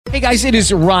Hey guys, it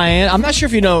is Ryan. I'm not sure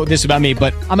if you know this about me,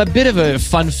 but I'm a bit of a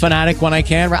fun fanatic when I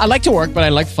can. I like to work, but I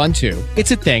like fun too.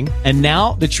 It's a thing. And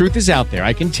now the truth is out there.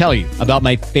 I can tell you about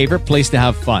my favorite place to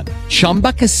have fun.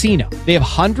 Chumba Casino. They have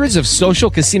hundreds of social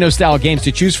casino style games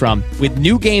to choose from with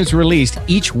new games released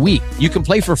each week. You can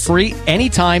play for free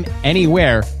anytime,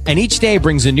 anywhere. And each day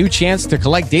brings a new chance to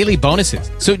collect daily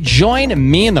bonuses. So join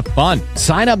me in the fun.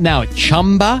 Sign up now at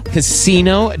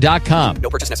ChumbaCasino.com. No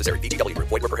purchase necessary. VGW.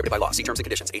 Void where prohibited by law. See terms and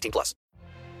conditions. 18+.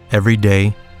 Every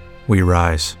day, we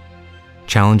rise,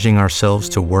 challenging ourselves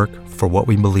to work for what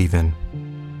we believe in.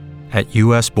 At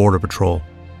U.S. Border Patrol,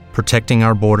 protecting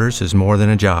our borders is more than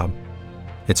a job.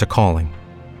 It's a calling.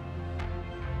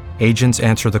 Agents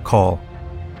answer the call,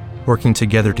 working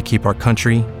together to keep our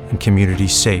country and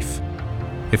communities safe.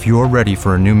 If you're ready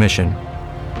for a new mission,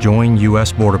 join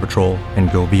U.S. Border Patrol and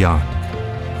go beyond.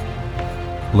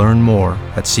 Learn more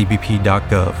at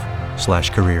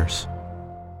cbp.gov/careers.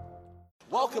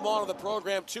 Welcome on to the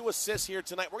program. 2 assists here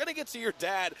tonight. We're going to get to your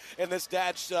dad and this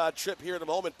dad's trip here in a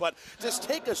moment, but just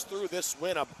take us through this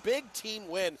win, a big team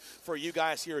win for you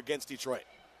guys here against Detroit.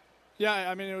 Yeah,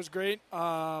 I mean, it was great.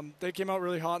 They came out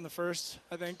really hot in the first,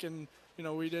 I think, and,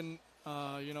 we didn't,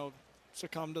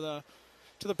 succumb to the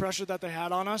pressure that they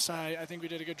had on us. I think we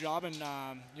did a good job, and,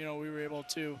 we were able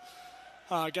to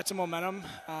get some momentum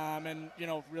and,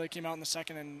 really came out in the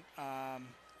second and,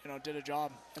 did a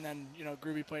job. And then,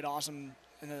 Groovy played awesome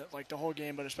in the whole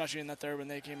game, but especially in the third when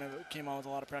they came out with a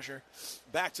lot of pressure.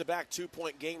 Back-to-back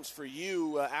 2-point games for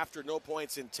you after no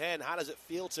points in 10. How does it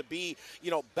feel to be,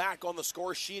 back on the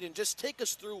score sheet? And just take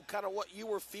us through kind of what you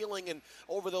were feeling and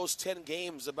over those 10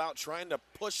 games about trying to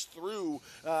push through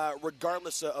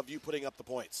regardless of you putting up the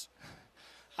points.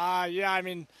 Yeah, I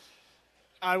mean,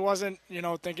 I wasn't,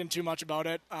 thinking too much about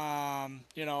it.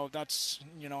 That's,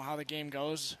 how the game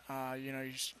goes.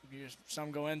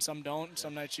 Some go in, some don't.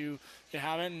 Some nights you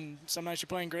have it, and some nights you're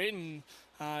playing great, and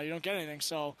you don't get anything.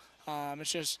 So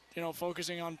it's just,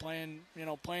 focusing on playing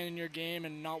in your game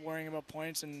and not worrying about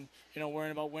points and,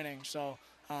 worrying about winning. So,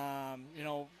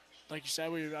 like you said,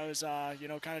 I was,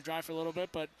 kind of dry for a little bit,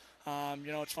 but,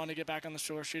 it's fun to get back on the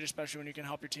score sheet, especially when you can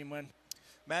help your team win.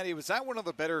 Matty, was that one of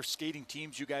the better skating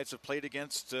teams you guys have played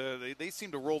against? They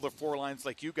seem to roll their four lines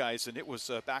like you guys, and it was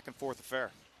a back-and-forth affair.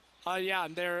 Yeah,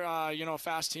 and they're, a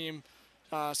fast team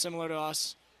similar to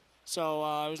us. So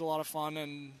it was a lot of fun,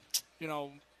 and, it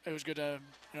was good to,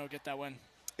 get that win.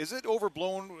 Is it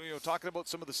overblown, talking about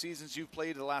some of the seasons you've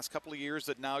played the last couple of years,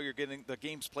 that now you're getting the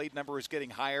games played number is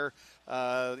getting higher,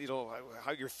 how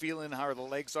you're feeling, how the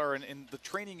legs are, and the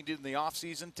training you did in the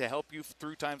off-season to help you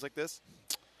through times like this?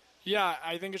 Yeah,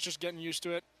 I think it's just getting used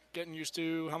to it, getting used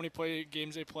to how many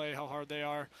games they play, how hard they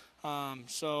are.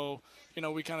 So,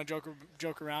 we kind of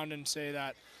joke around and say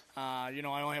that, I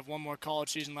only have one more college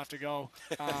season left to go.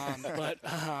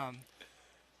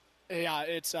 Yeah,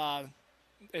 it's a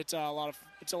lot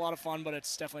of fun, but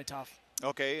it's definitely tough.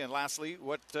 Okay, and lastly,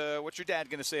 what's your dad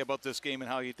going to say about this game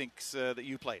and how he thinks that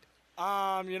you played?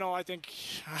 I think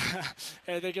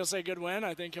he'll say good win.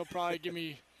 I think he'll probably give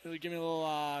me a little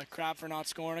crap for not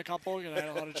scoring a couple because I had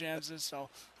a lot of chances. So,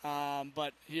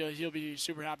 but he'll be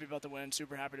super happy about the win,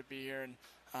 super happy to be here, and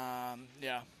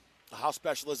yeah. How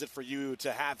special is it for you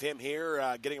to have him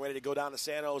here, getting ready to go down to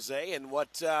San Jose, and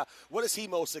what is he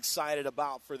most excited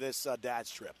about for this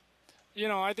dad's trip?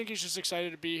 I think he's just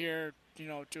excited to be here,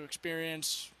 to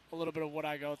experience a little bit of what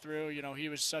I go through. He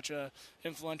was such a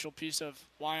influential piece of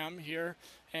why I'm here,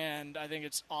 and I think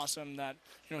it's awesome that,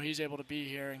 he's able to be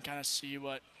here and kind of see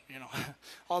what,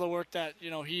 all the work that,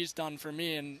 he's done for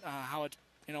me and how it's,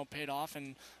 paid off,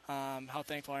 and how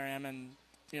thankful I am and,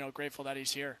 grateful that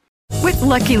he's here. With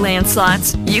Lucky Land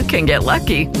Slots, you can get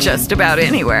lucky just about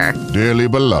anywhere. Dearly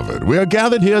beloved, we are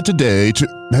gathered here today to...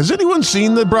 Has anyone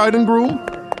seen the bride and groom?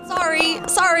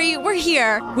 Sorry, we're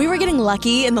here. We were getting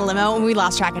lucky in the limo and we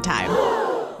lost track of time.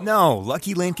 No,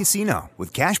 Lucky Land Casino,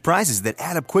 with cash prizes that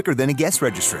add up quicker than a guest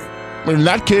registry. In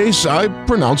that case, I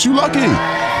pronounce you lucky.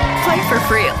 Play for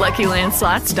free at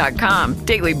LuckyLandSlots.com.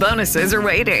 Daily bonuses are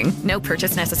waiting. No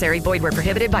purchase necessary. Void where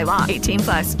prohibited by law.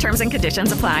 18+. Terms and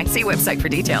conditions apply. See website for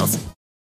details.